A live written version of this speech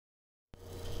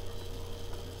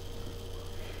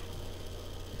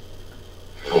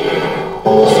So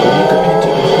you can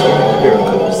enter here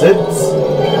comes it.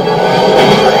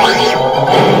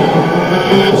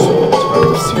 So let's have to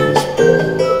see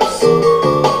this.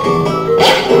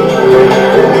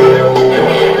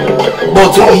 What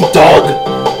to eat, dog?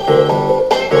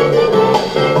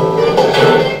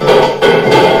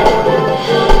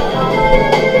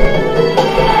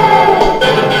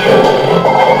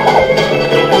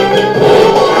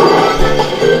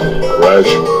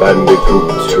 Crash Bandicoot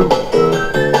 2.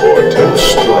 Cortex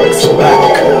strikes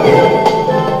back.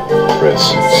 Press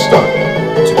start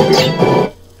to begin.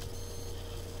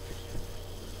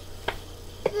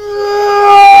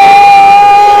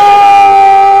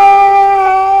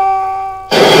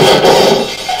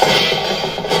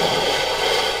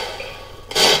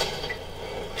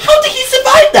 How did he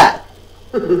survive that?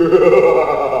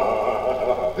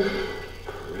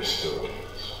 Crystals.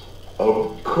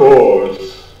 Of course.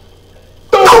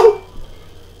 No!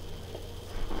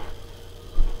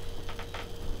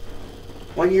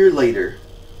 1 year later,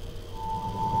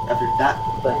 after that,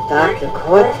 But Dr.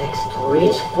 Cortex, to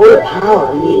reach full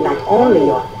power, we need not only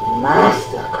your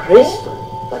master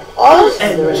crystal, but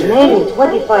also the remaining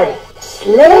 25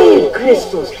 slave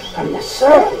crystals from the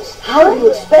surface. How do you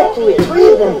expect to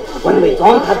retrieve them when we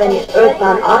don't have any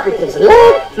earthbound operatives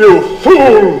left? You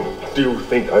fool! Do you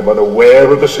think I'm unaware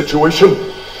of the situation?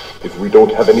 If we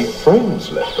don't have any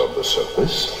friends left on the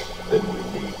surface, then we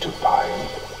need to find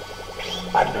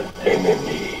an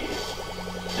enemy.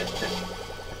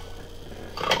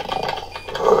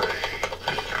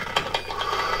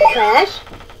 Crash?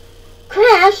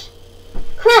 Crash?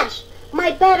 Crash!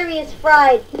 My battery is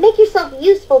fried. Make yourself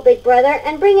useful, big brother,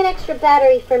 and bring an extra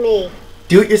battery for me.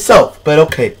 do it yourself, but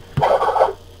okay.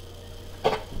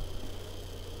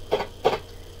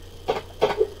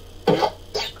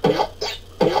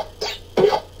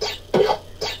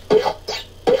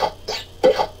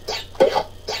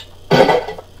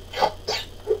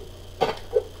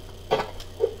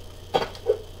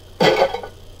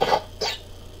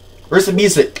 Where's the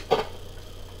music?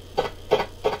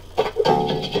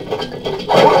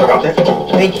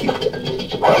 Thank you.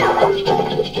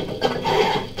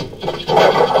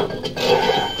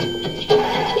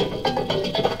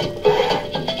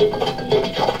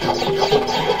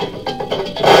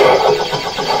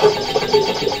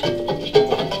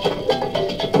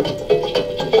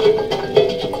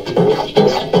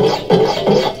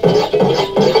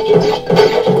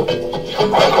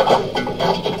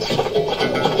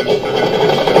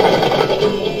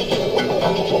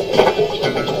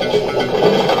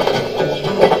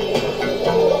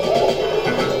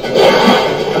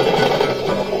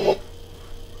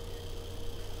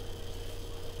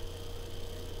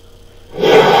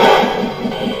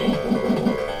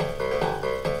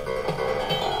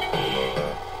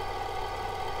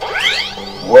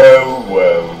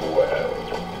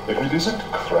 If it isn't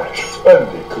Crash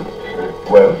Bandicoot,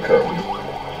 welcome.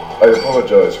 I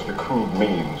apologize for the crude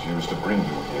means used to bring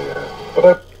you here, but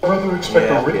I rather expect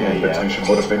a written invitation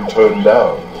would have been turned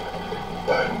down.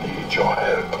 I need your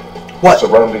help. What?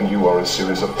 Surrounding you are a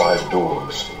series of 5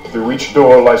 doors. Through each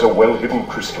door lies a well-hidden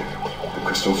crystal. The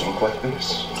crystals look like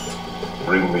this.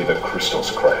 Bring me the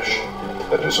crystals, Crash.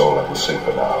 That is all I will say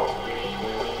for now.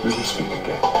 We will speak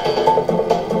again.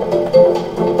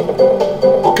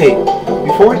 Okay,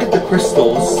 before we get the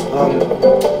crystals, I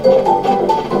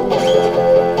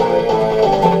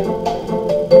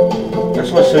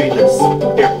just want to show you this.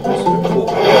 Here, this is pretty cool.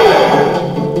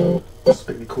 This is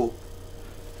pretty cool.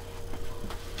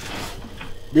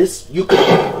 This, you could...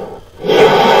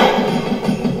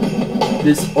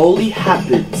 This only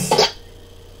happens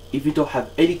if you don't have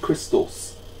any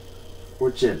crystals or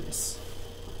gems.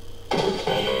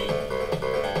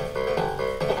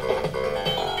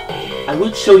 I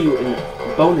would show you in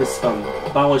bonus, but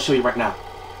I want to show you right now.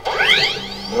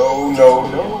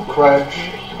 No,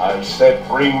 Crash. I said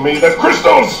bring me the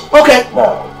crystals! Okay!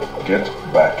 Now, get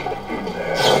back in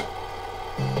there.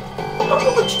 I don't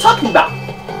know what you're talking about!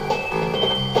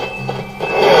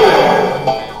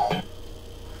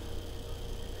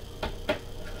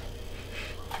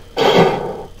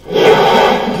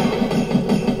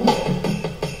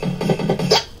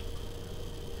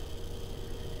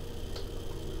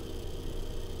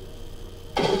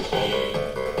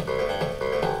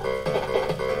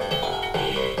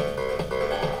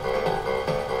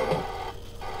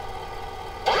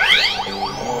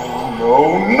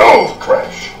 No,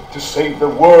 Crash! To save the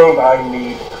world, I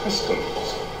need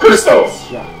crystals.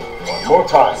 Crystals! Yeah. One more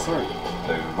time. Sorry.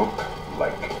 They look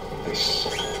like this.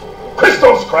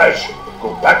 Crystals, Crash!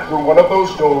 Go back through one of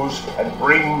those doors and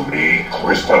bring me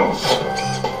crystals.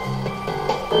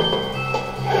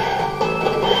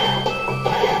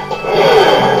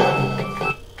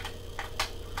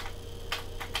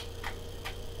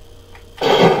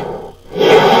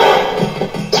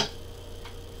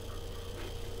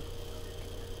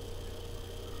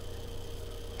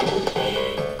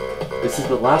 This is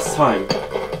the last time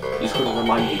he's going to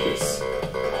remind you this.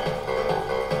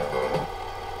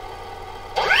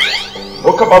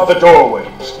 Look above the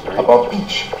doorways. Above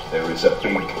each, there is a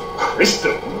big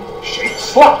crystal-shaped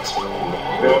slot.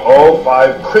 Fill all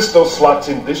 5 crystal slots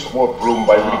in this warp room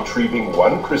by retrieving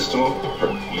 1 crystal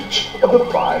from each of the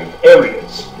 5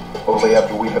 areas. Only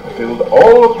after we have filled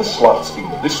all of the slots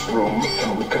in this room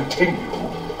can we continue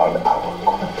on our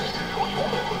quest.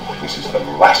 This is the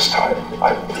last time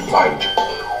I will remind you.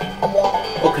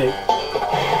 Okay.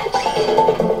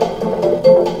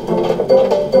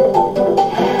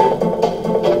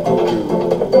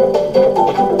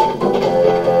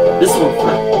 This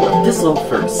level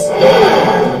first.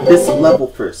 This level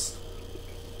first.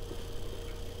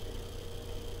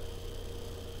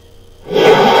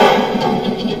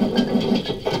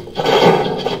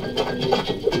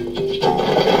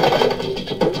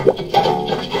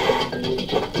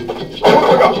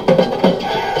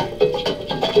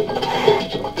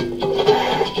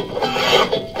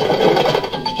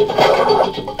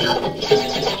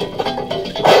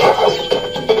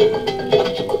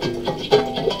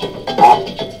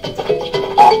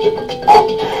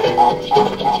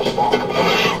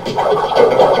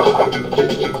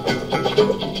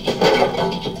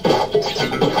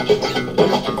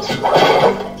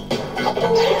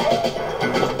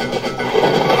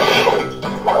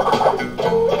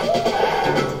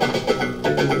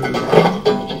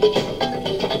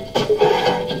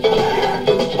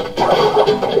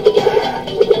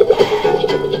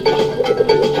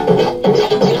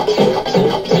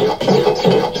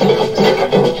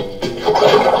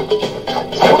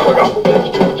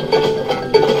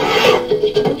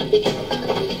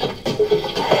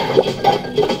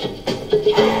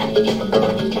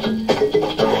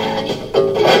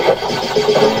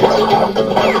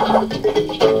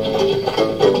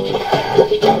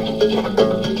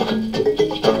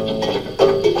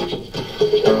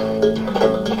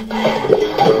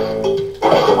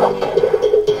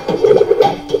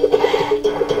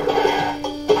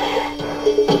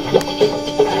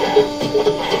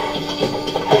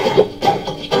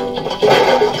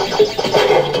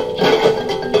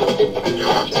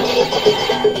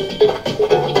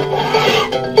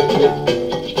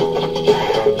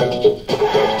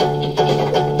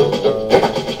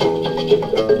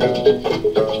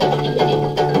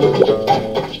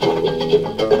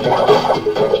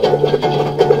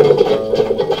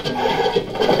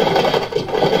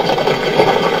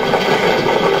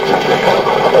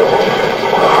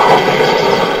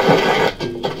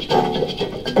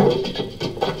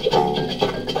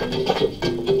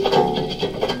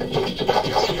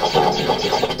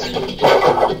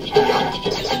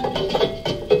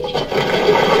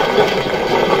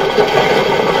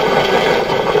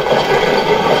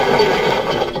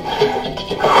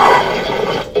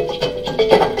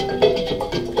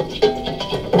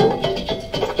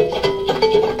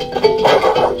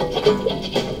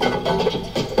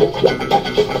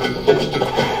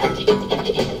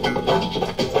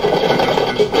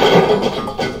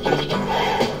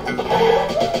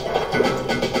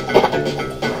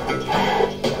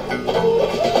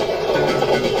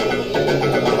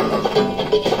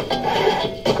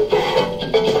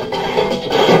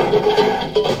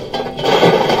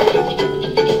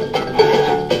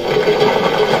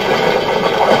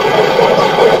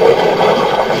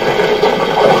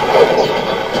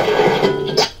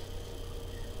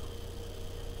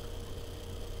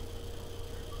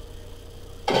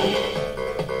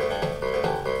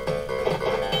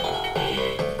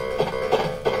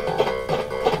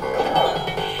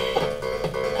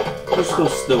 Let's go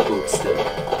snowboat instead.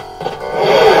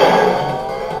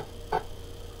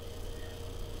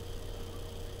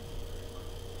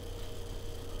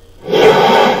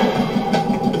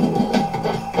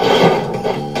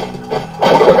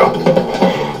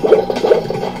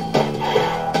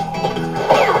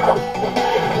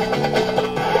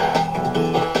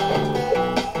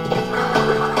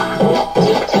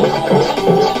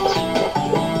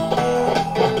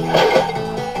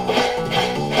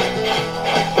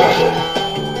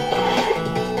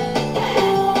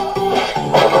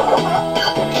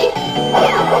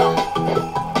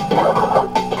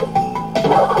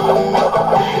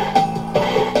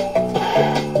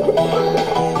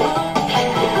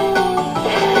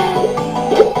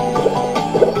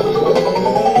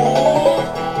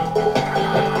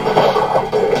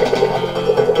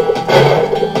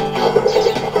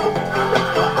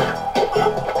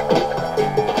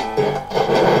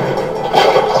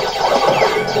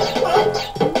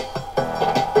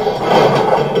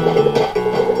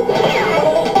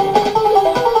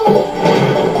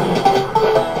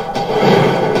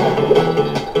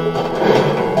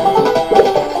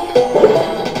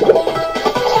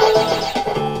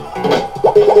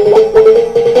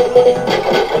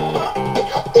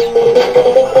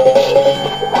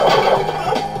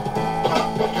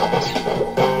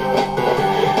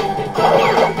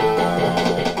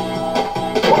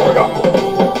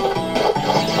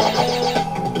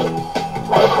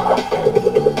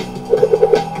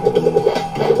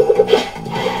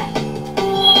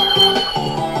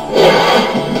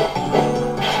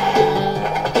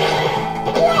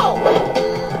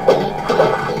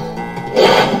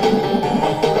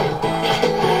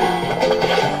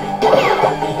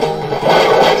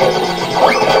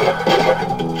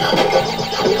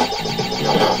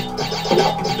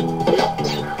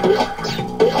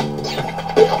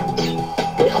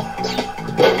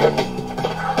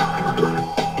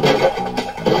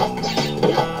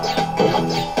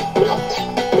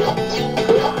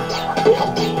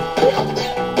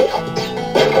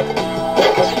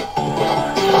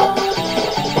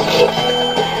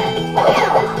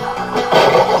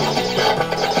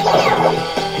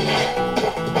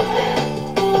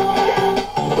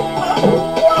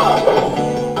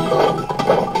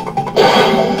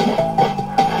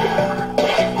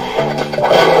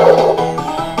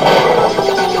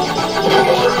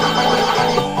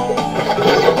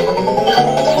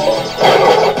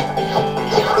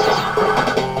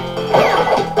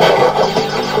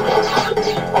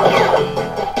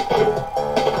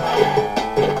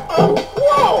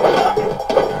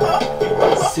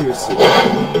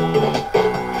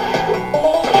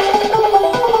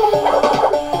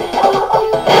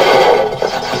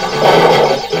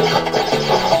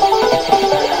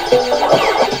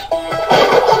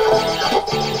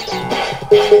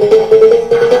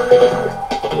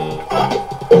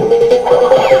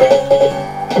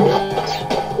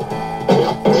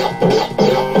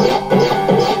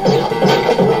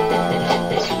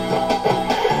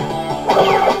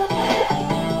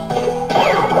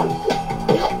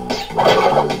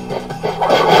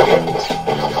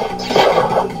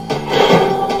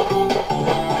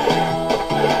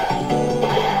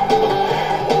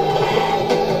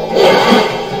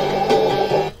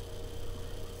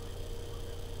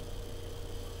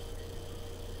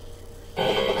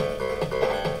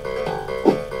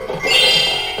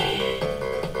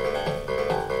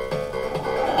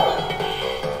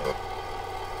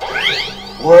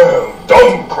 Well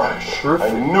done, Crash. Perfect.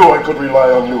 I knew I could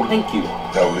rely on you. Thank you.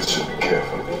 Now listen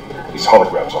carefully. These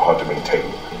holograms are hard to maintain.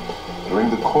 During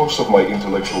the course of my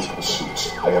intellectual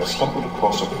pursuits, I have stumbled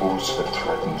across a force that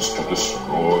threatens to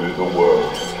destroy the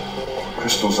world.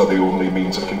 Crystals are the only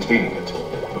means of containing it.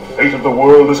 The fate of the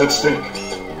world is at stake.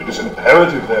 It is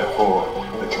imperative, therefore,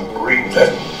 that you bring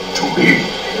them to me.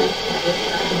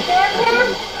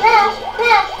 Crash,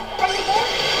 are you there?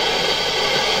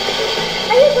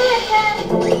 Are you there, Crash?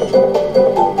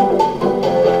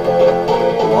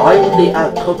 Why would they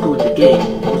add Coco in the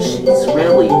game when she's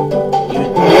rarely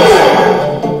even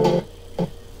used?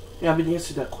 Yeah, I've been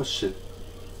answered that question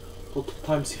multiple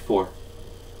times before.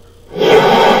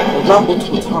 Well, not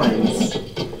multiple times.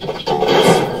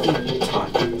 A few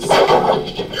times.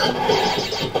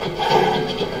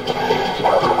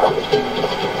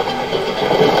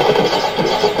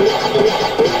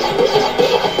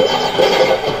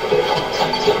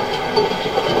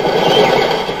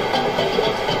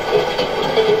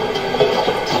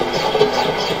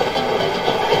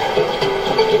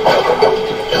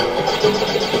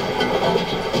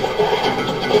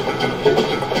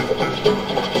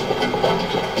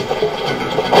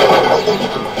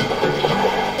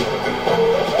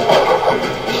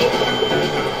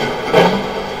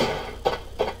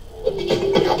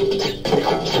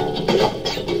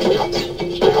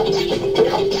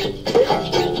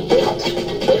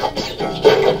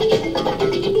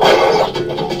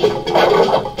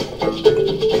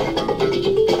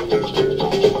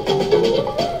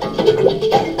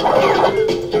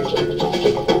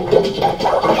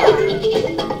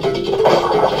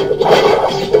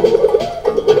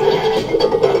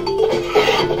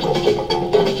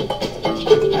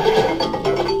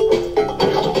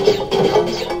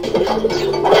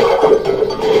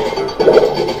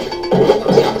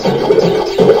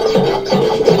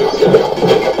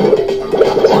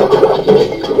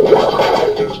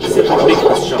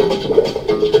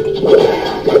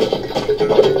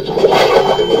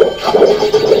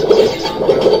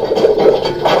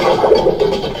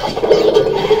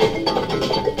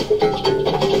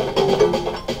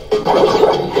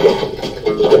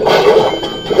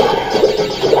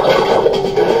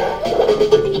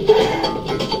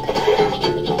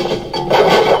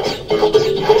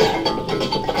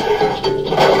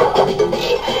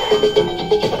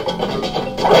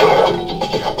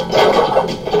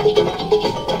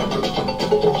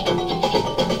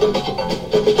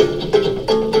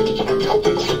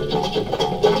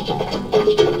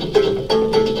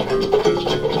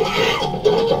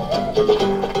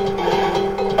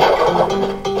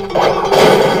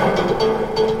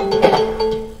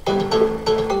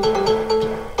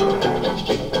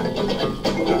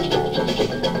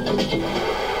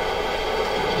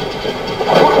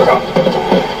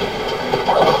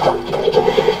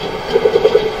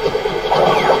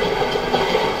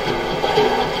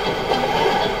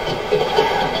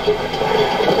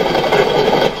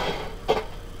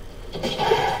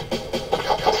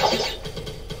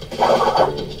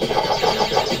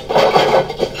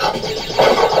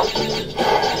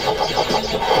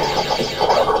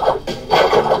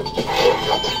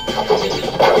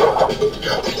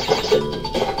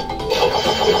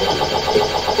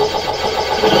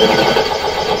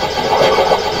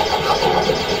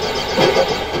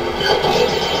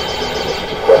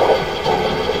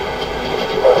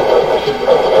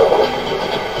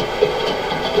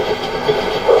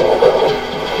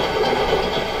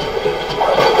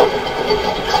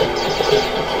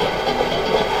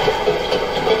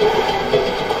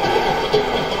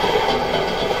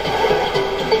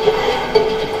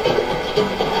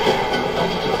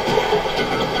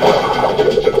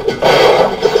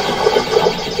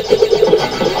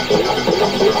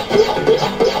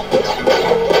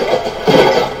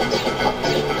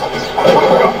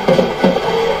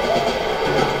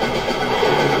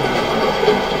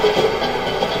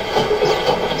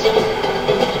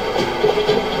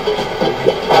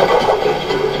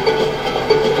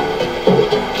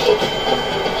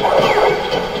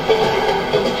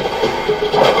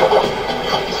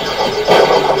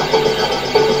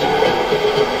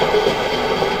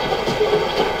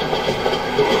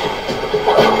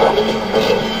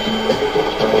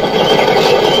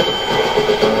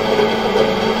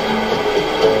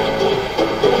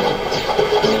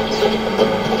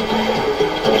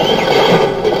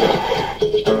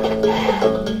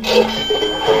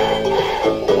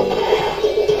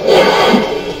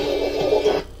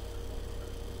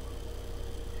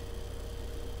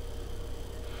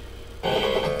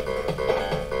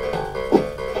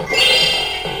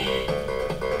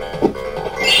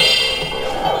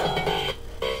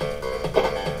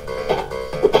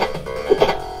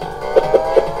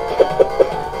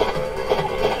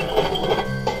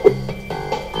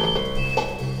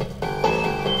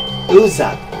 Who's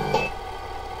that?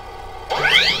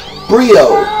 Brio!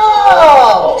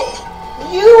 Oh!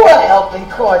 You were helping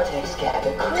Cortex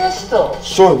gather crystals.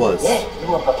 Sure was. Yet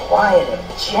you have acquired a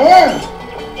gem.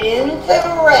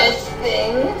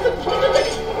 Interesting.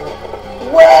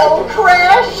 Well,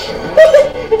 Crash,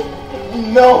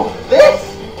 know this.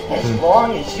 As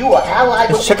long as you are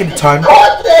allied with checking the time.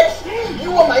 Cortex,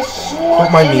 you are my sworn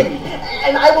Don't mind me. enemy.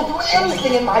 And I will do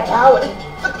anything in my power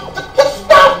to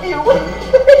stop you.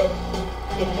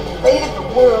 If the fate of the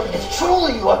world is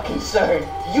truly your concern,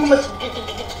 you must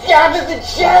gather the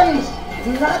gems,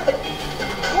 not the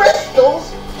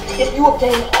crystals. If you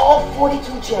obtain all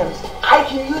 42 gems, I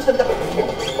can use them to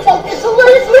focus a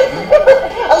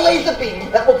laser beam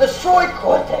that will destroy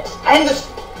Cortex and the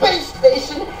space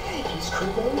station he's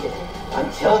created.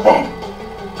 Until then,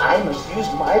 I must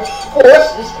use my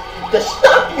forces to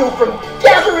stop you from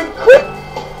gathering crystals.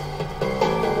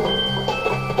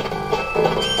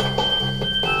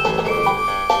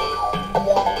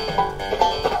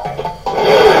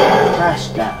 Crash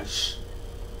Dash.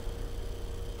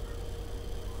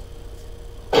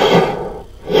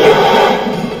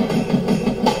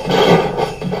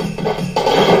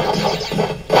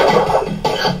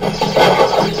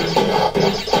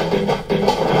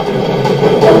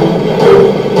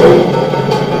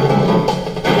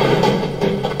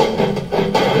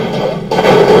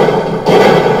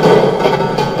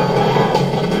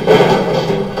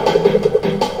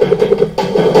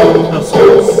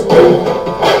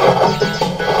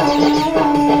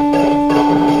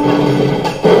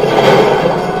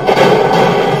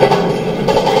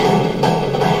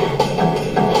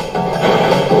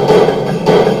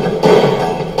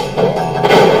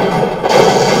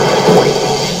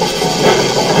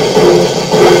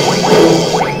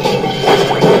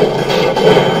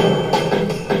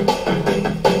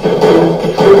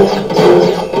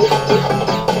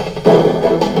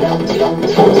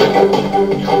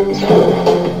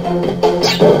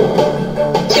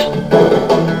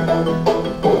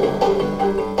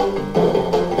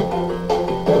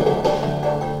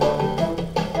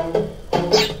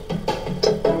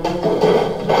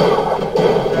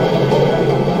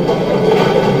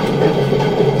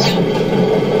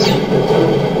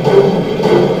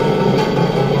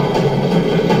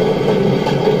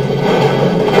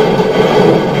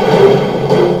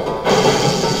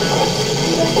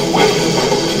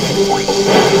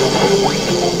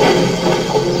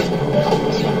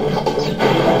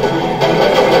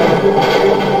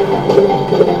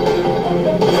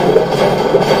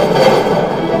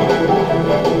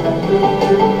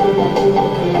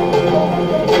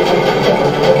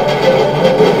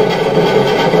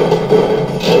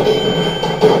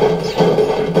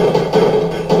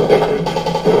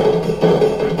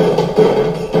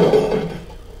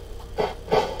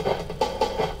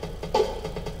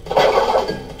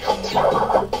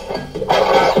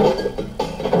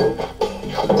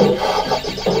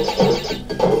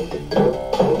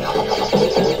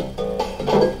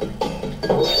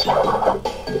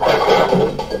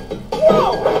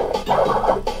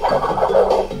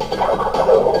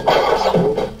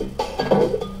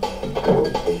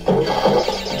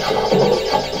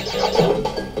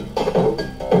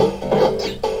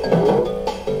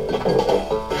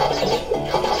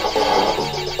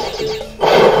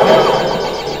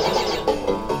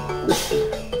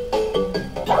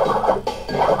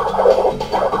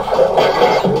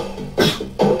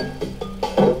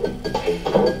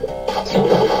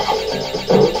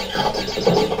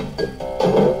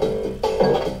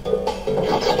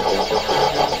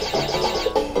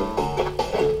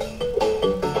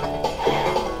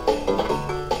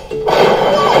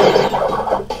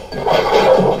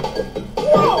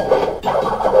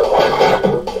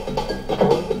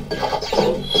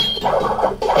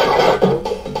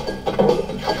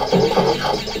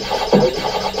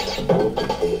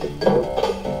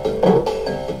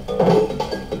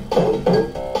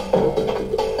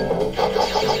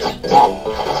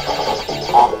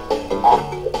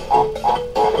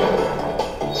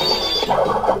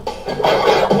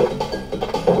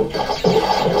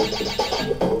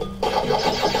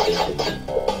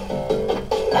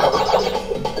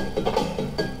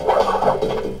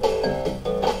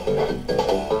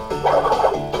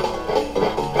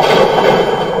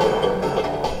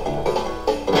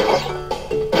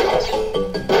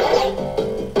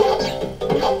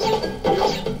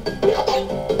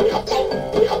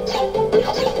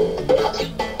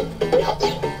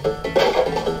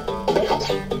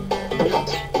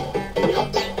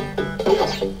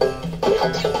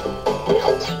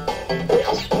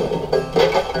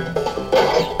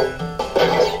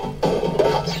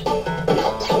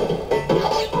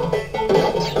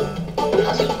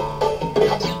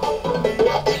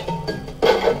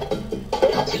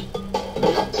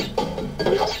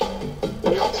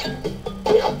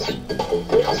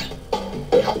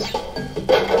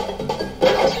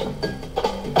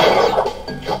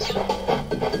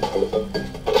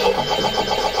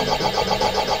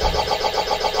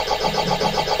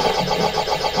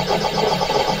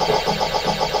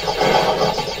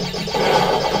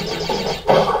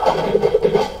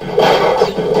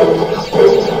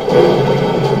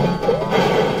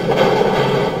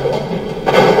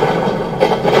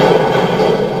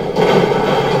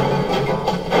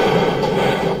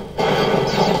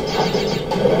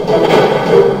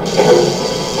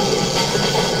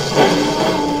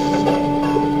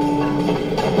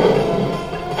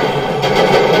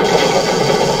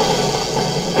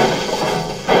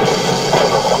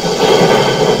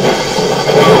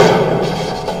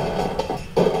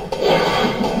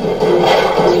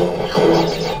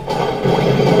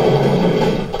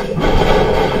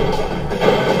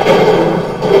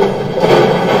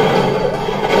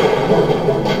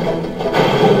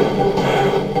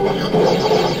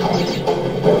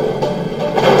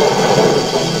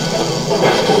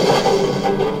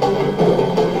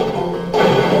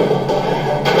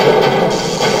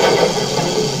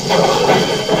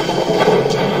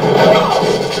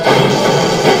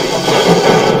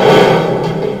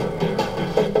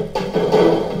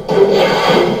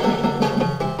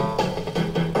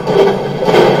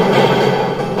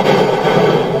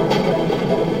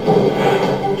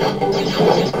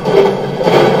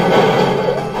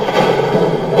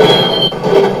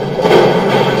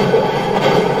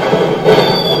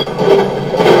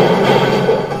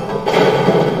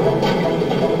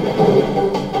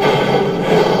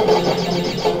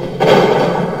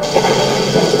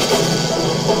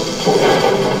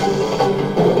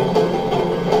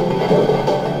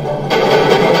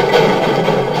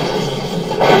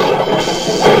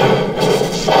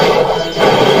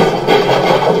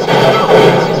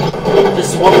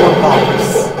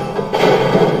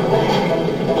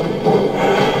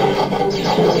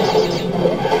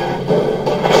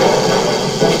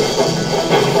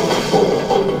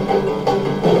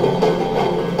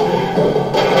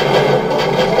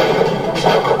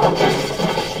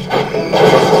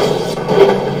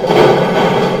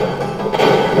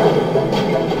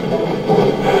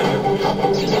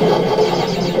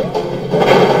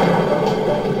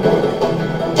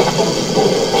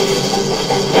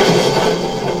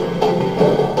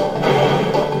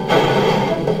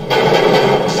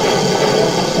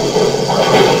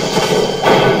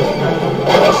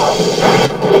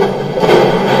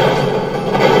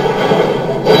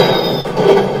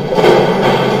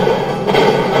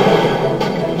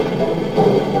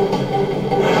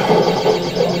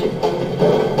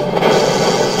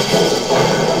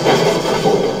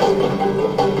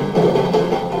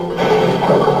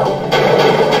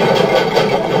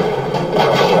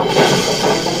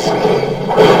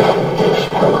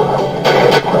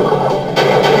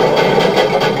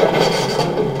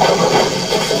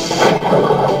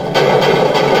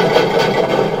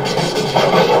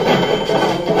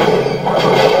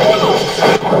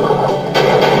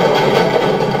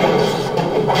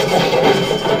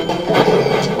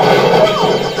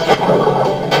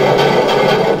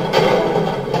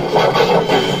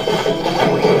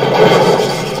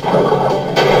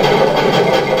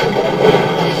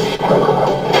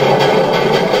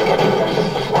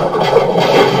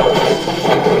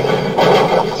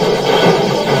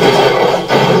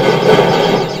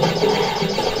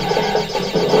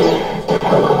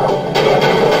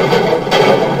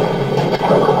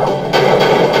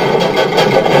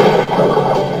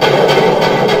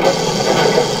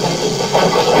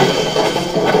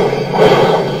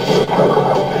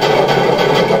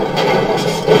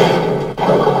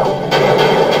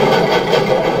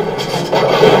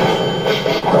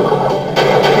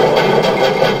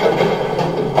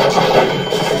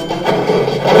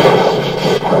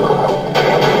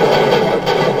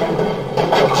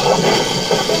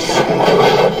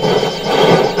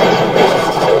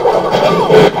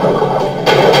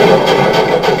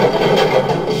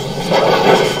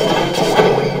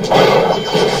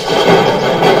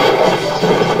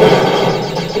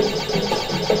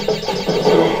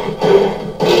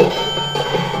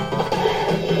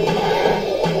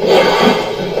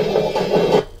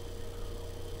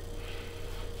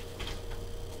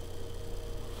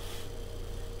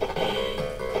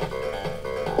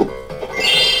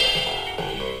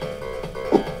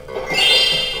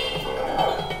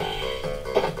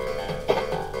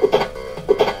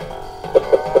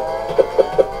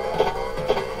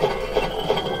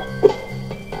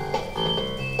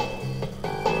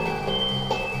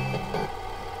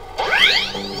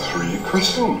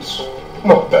 crystals.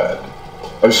 Not bad.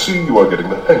 I see you are getting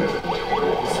the hang of it.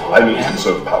 I need to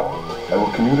conserve power. I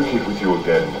will communicate with you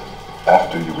again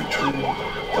after you retrieve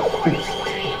the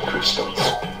 5th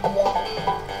crystal.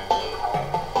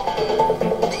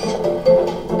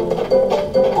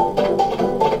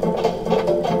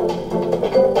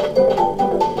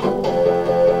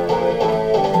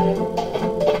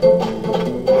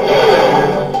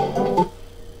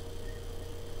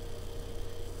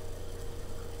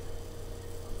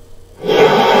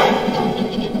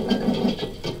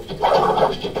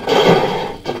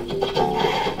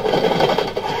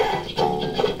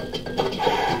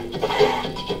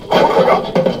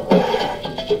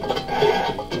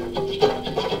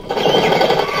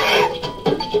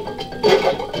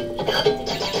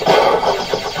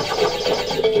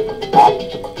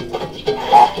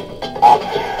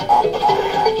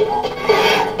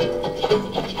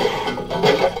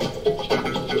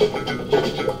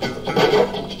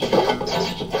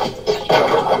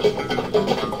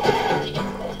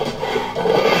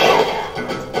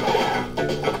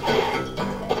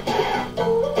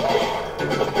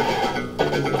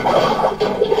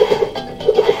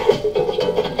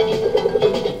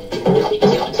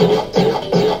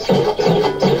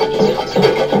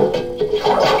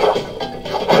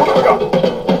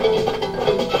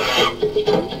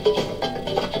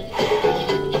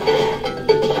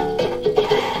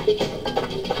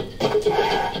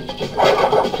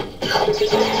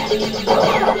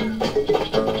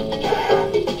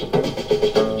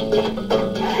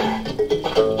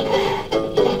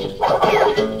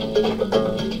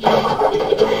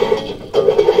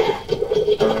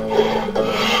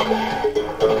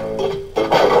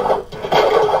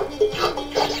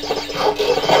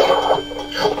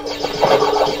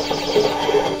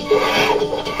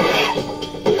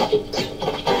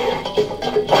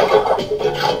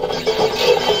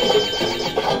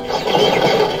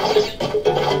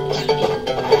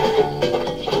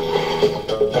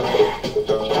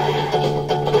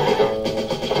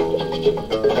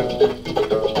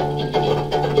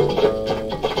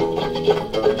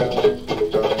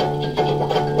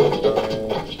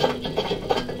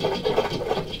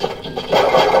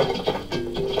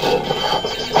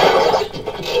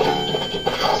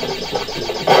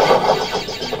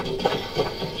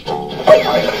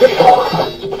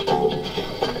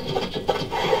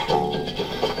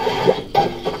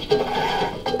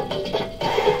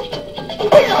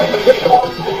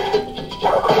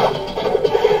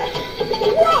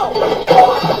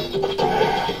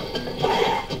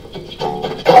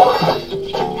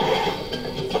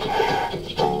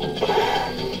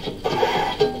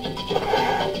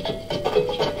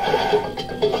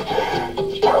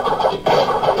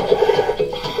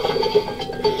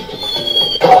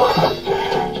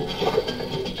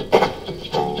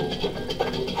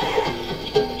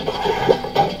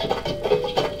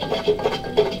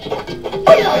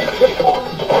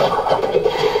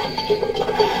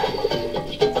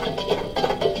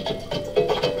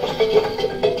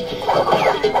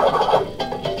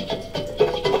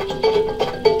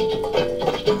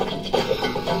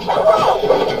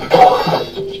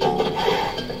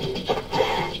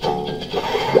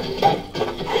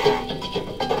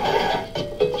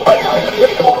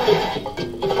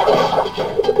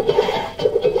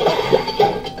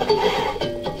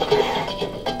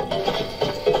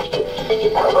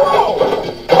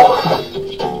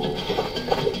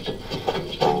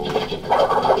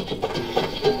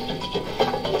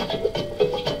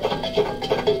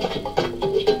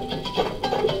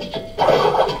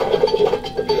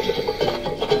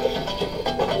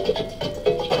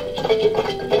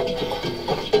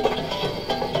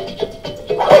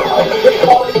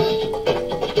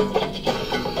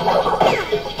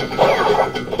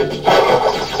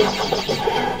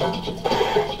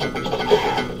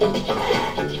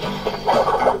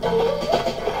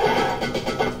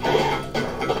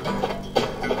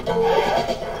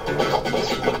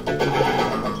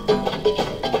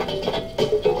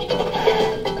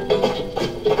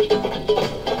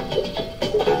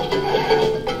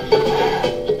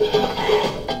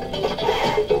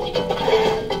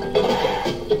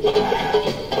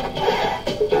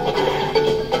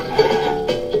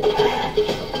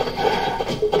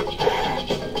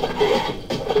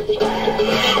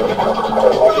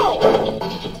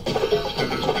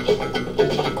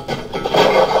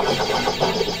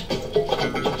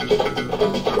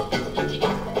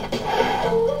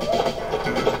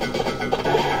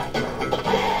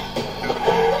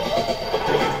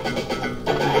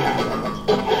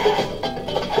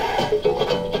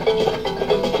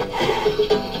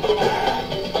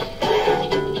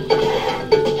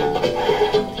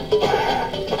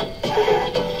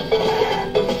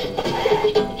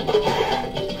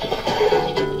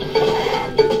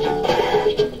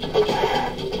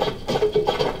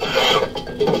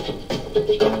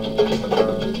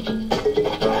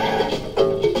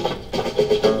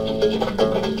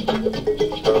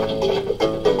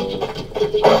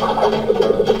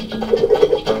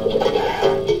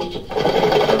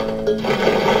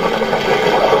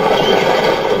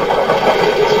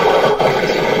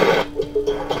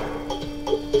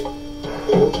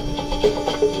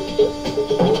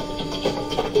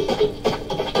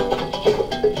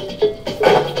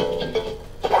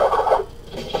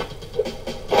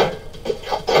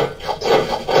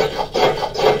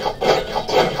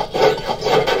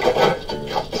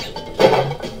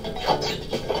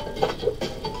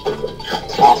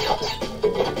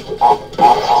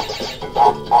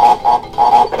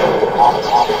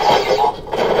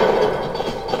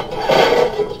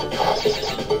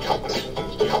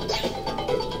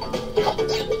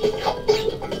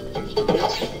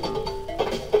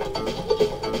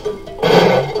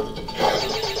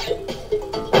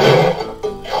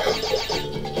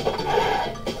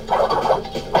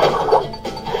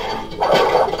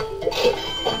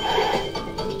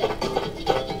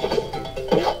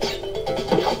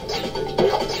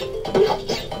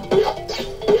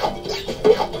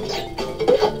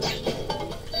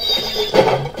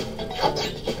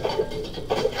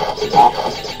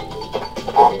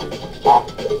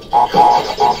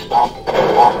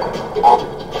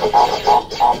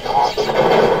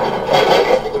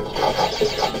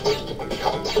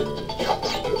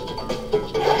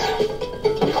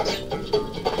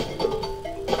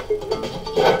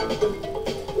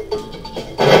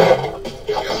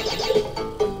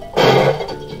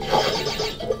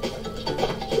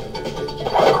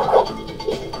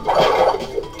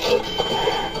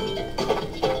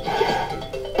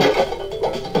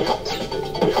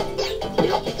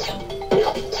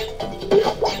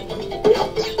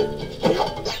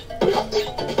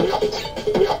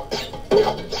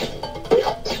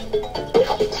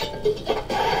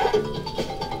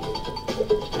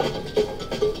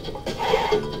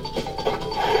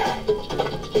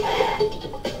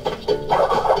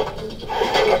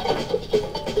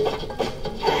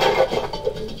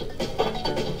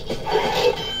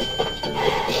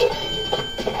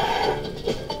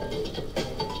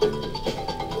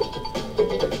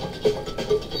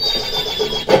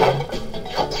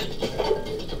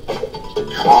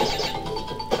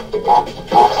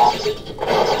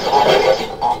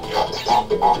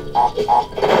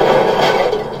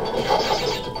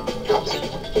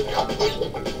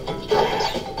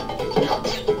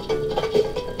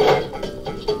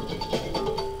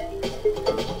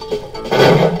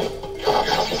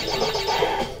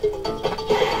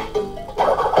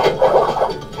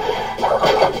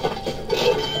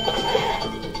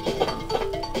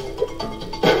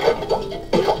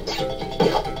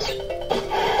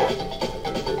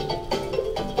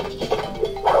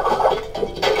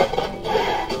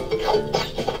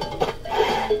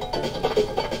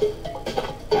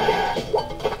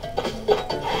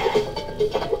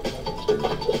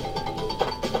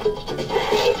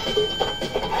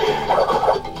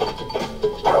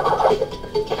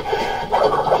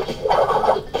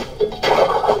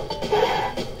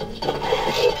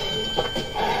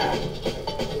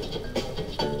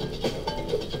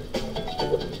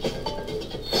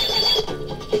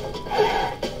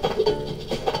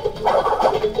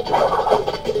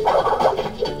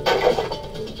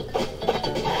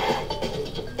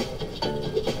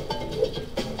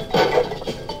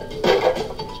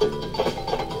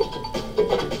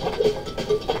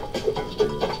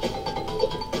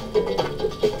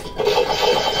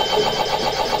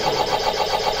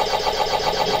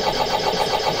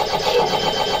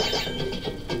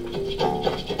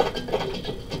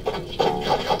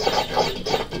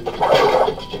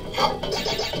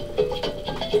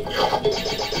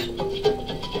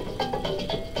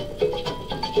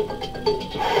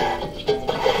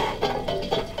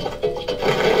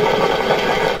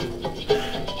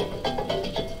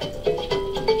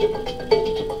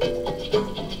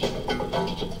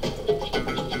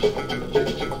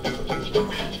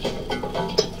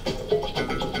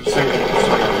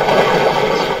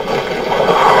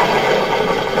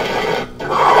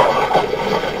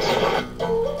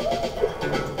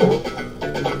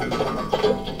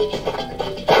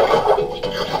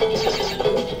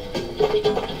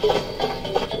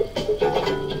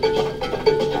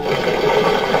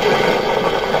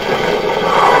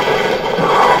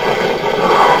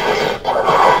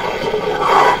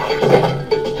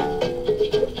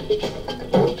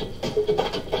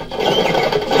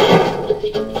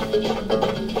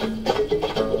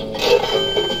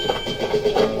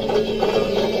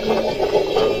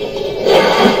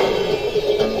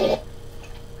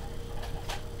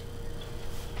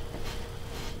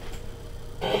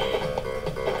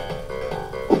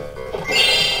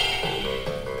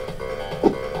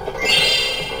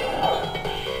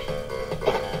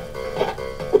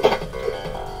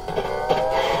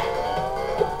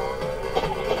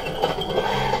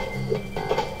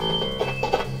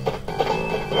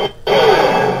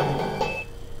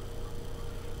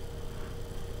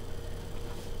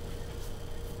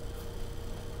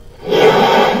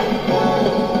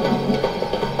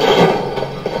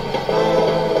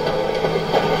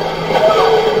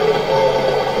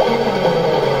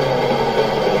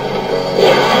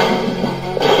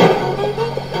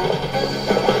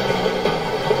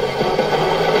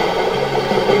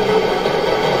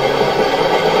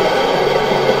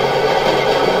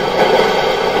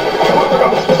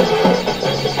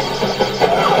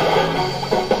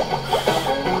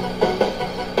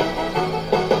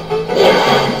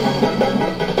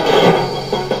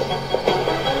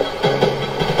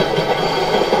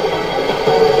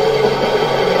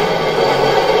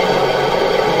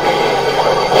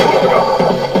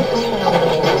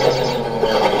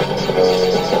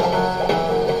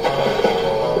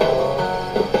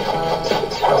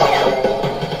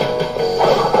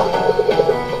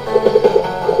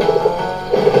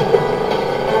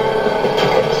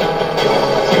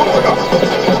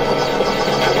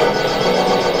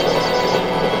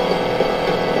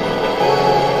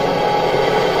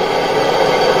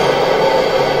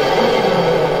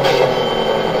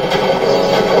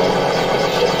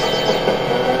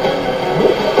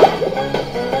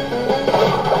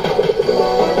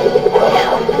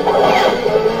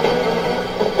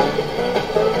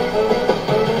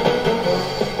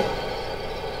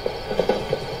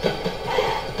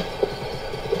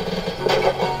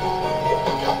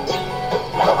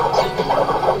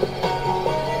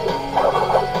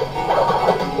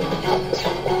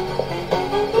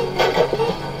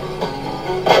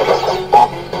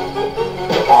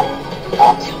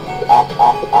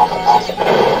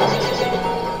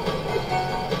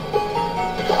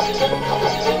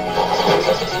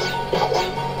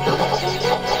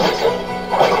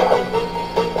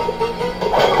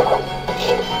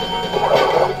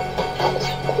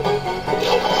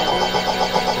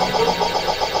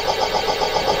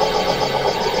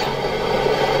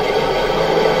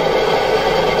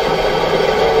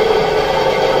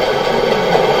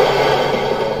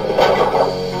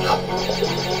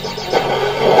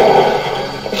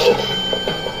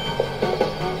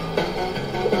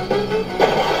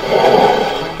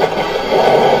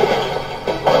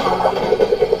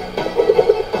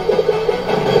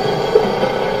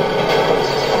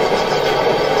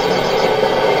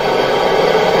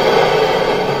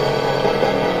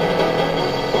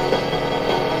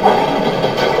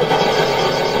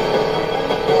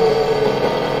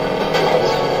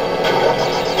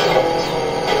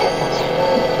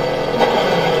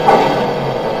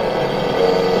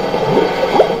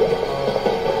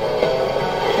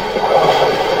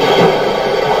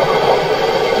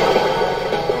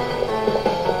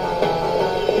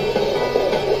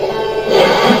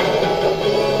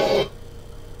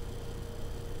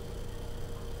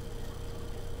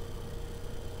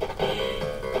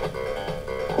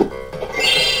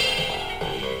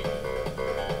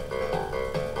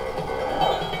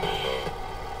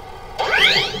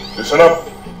 Listen up.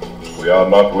 We are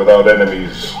not without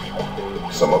enemies.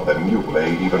 Some of them you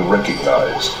may even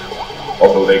recognize.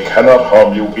 Although they cannot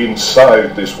harm you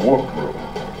inside this warp room,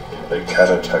 they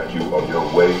can attack you on your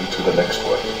way to the next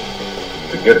one.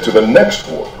 To get to the next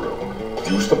warp room,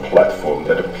 use the platform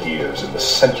that appears in the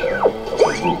center of the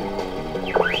room.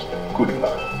 Good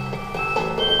luck.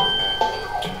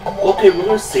 Okay, we're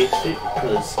gonna save it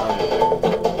because,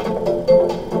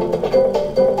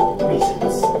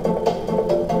 reasons.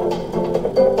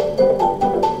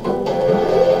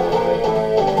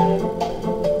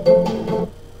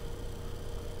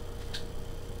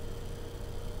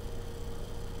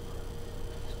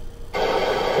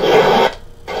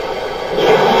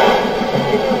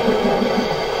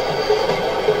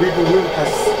 Reaper Room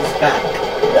is back.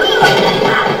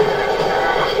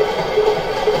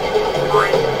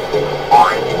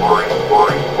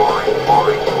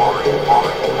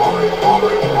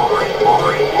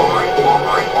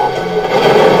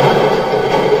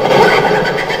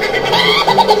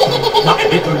 Not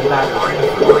bigger ladder.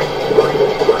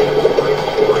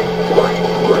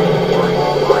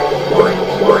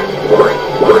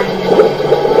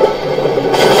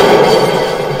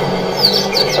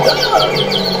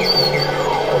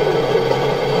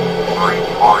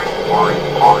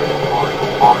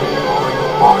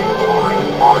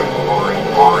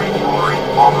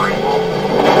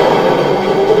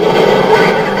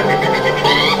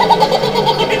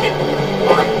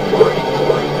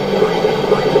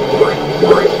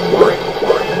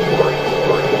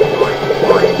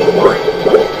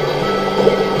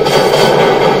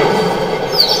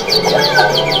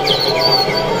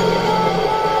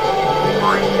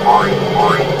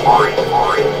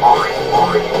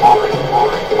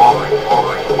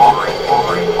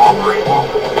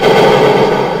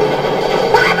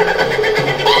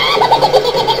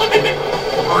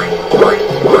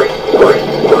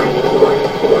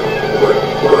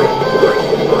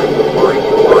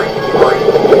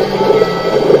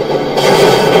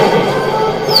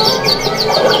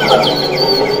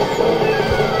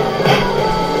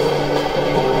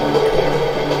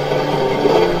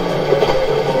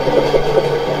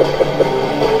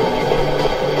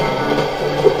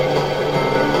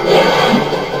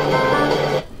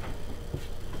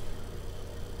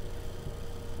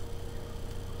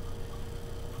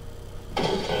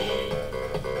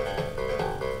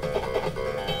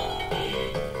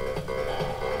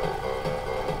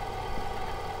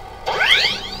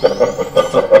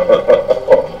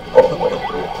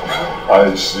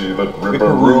 I see that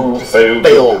Ripperoo failed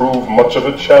to prove much of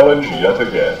a challenge yet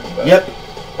again. Yep.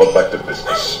 But back to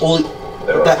business.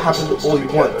 That happened only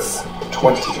once.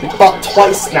 20. About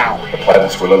twice now. The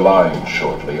planets will align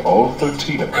shortly, all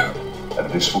 13 of them. And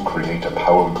this will create a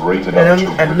power great enough to...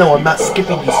 And no, I'm not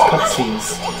skipping these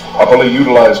cutscenes. Properly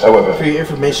utilized, however, For your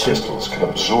information. crystals can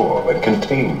absorb and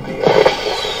contain the energy.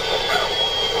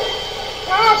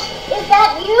 Crash, is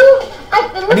that you?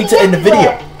 I've been I need to end the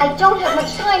everywhere. video. I don't have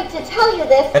much time to tell you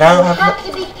this. And I don't you have have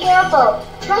to be careful.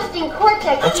 Trusting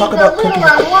Cortex I'll talk seems about a little cooking.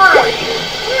 unwise.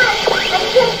 Crash, I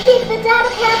can't keep the data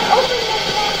path open this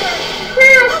longer.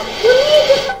 Crash, you need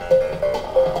to...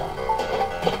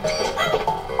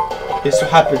 This what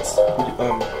happens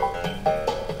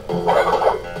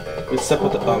with stuff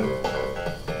with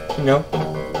you know?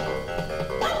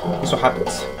 This what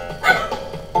happens.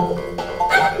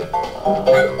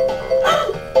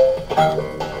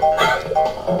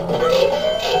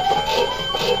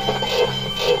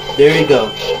 There you go.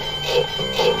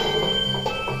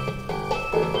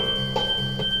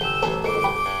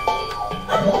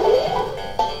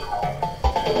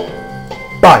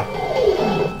 Bye.